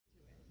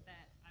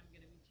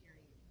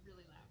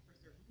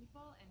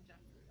people and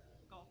just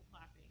golf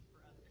clapping for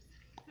others.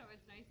 So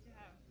it's nice to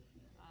have,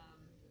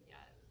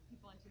 yeah,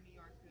 people into New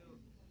York who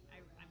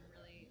I'm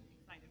really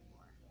excited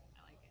for.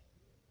 I like it.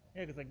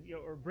 Yeah, because like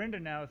or Brenda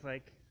now is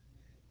like,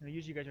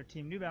 usually you guys are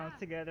Team New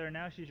Balance Yeah, together, and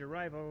now she's your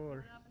rival.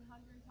 Or went up and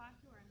hugged her and talked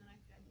to her, and then I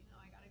said,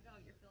 I gotta go.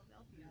 You're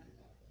Philadelphia.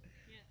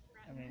 Can't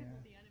I mean, fraternize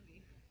with the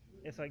enemy.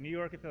 it's like New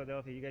York and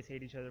Philadelphia. You guys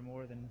hate each other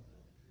more than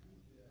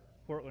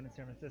Portland and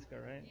San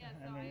Francisco, right? Yeah,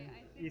 I so mean,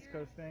 I East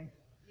figure, Coast thing.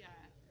 yeah,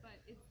 but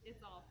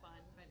it's all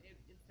fun, but it's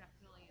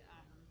definitely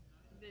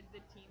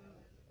the team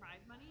prize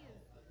money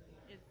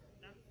is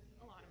that's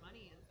a lot of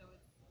money, and so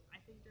it's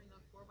I think during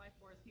those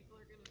 4x4s, people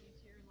are going to be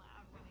cheering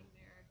loud, wanting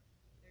their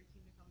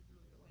team to come through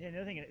with a Yeah, win.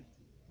 another thing,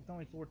 it's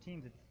only 4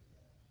 teams. It's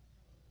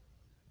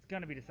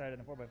gonna be decided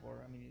in a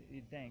 4x4. I mean,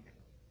 you'd think.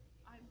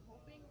 I'm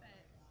hoping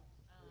that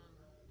um,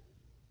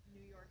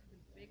 New York has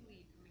a big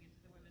lead coming into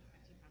the women's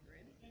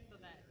 1500, so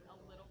that a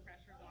little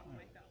pressure is off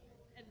myself,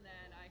 and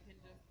then I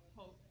can just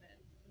hope that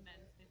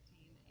men's 15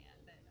 and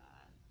that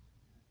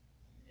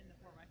in the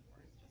 4x4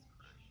 is just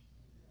crush.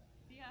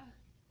 So yeah,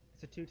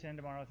 It's a 2:10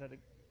 tomorrow. Is that a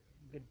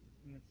good?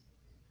 It's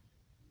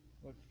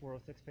what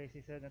 4:06 pace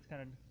he said. That's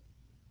kind of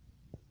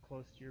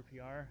close to your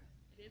PR.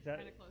 it is Is that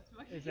kind of close to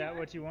my is that PR.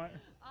 what you want?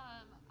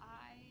 I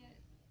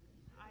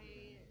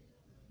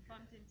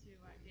bumped into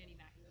Danny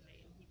Mack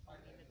today, and he told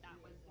me that that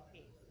was the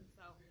case, and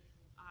so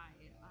I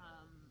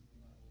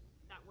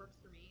that works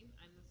for me.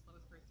 I'm the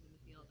slowest person in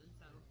the field, and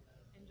so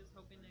and just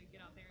hoping to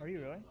get out there Are and you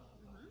beat. really?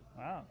 Hmm.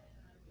 Wow.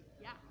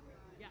 Yeah,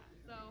 yeah.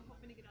 So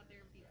hoping to get out there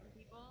and beat some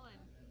people and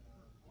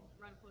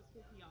run close to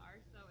a PR.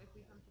 So if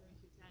we come through in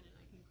 210 and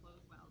I can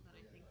close well, then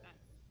I think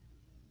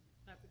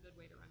that's a good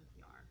way to run a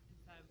PR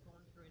instead of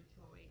going through in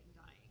 208 and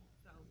dying.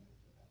 So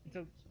And so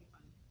it should be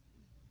fun.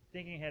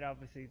 thinking ahead,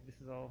 obviously this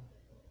is all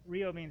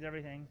Rio means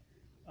everything.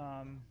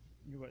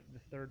 You're what, the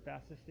third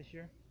fastest this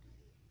year?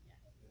 Yes.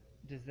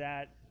 Does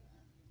that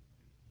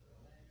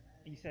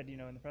you said in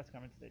the press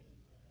conference that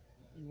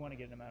you want to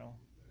get a medal,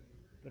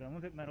 but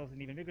Olympic medal is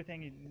an even bigger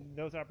thing.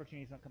 Those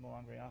opportunities don't come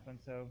along very often.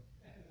 So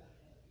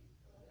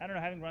I don't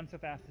know. Having run so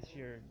fast this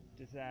year,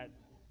 does that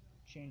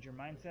change your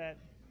mindset,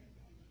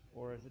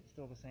 or is it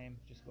still the same?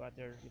 Just go out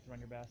there, get to run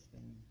your best,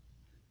 and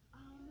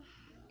Um,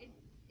 it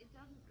it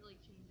doesn't really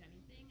change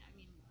anything. I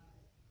mean,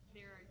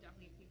 there are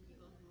definitely a few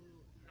people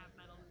who have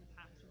medaled in the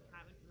past who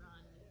haven't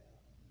run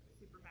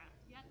super fast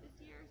yet this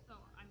year, so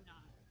I'm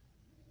not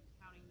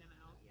counting them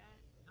out yet.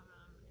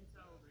 And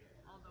so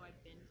although I'm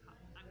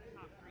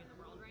top three in the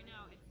world right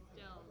now. It's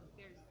still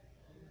there's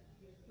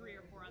three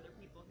or four other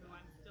people who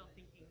I'm still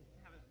thinking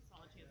have a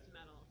solid chance to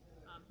medal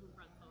who've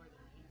run slower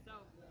than me.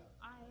 So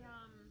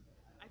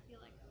I feel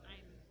like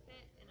I'm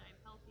fit and I'm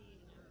healthy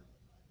and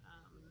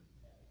I'm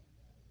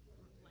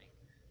like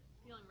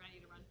feeling ready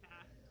to run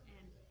fast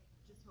and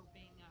just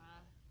hoping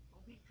that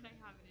I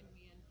have it in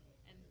me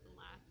and the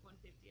last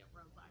 150 at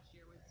Worlds last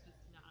year was just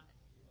not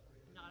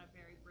a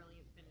very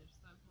brilliant finish.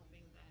 So I'm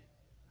hoping that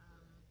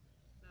um,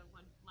 the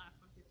last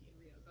 150 in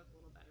Rio goes a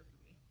little better for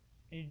me.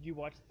 and you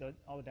watch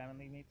all the Diamond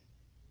League meets,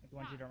 like the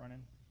ones you Yeah, don't run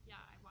in. yeah,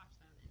 I watched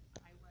them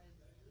and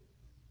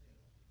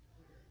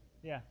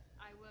Yeah,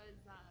 I was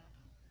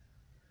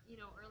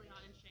early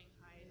on in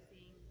Shanghai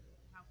seeing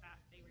how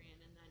fast they ran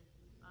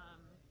um,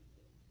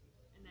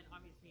 and then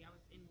obviously I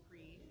was in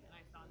pre and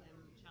I saw them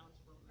challenge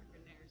the world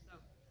record there. So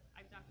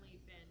I've definitely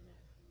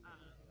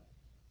um,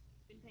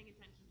 been paying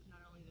attention to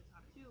not only the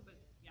top two, but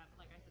yeah,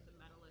 like I said, the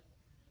medalists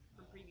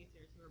from previous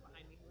years who are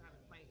behind me who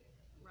haven't quite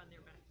run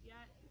their best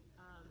yet.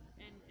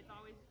 And it's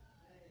always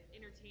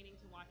entertaining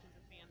to watch as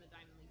a fan the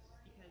Diamond Leagues,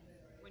 just because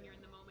when you're in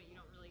the moment, you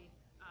don't really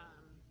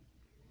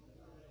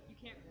you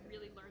can't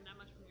really learn that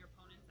much from your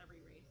opponents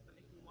every race. But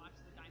if you watch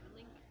the Diamond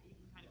Leagues, you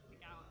can kind of pick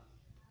out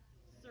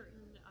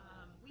certain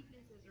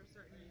weaknesses or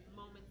certain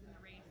moments in the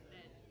race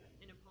that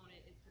an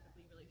opponent is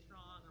typically really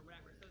strong or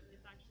whatever. So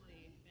it's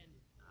actually been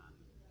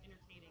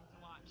entertaining to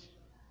watch.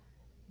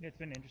 it's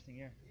been an interesting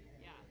year.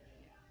 Yeah.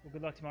 Well,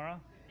 good luck tomorrow.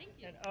 Thank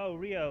you. And oh,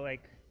 Rio,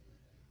 like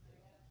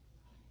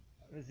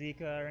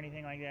Zika or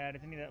anything like that?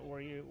 Does any of that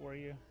worry you?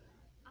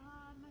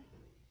 Um,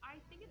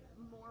 I think it's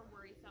more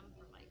worrisome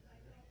for like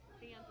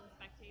fans and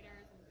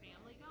spectators and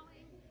family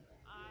going.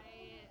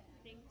 I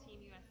think Team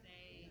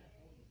USA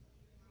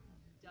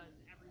does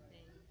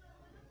everything to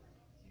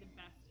the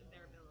best of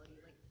their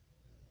ability. Like,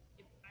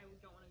 if I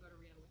don't want to go to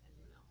Rio with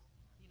anyone else,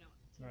 Team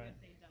Right.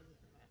 USA does it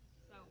the best.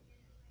 So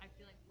I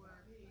feel like we're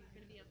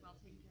going to be as well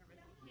taken care of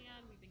as we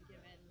can. We've been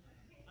given,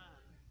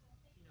 um,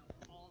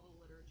 all the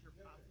literature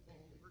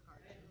possible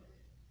regarding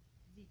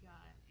Zika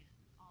and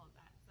all of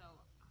that. So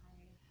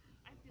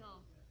I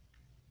feel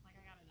like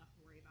I got enough to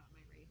worry about in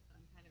my race.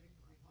 I'm kind of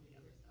ignoring all the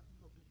other stuff and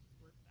hoping it just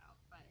works out.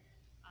 But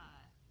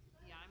uh,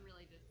 yeah, I'm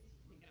really just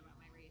thinking about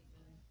my race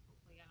and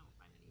hopefully I don't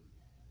find any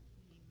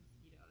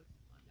mosquitoes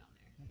while I'm down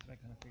there. That's what I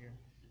kind of figured.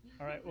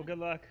 All right. Well, good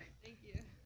luck.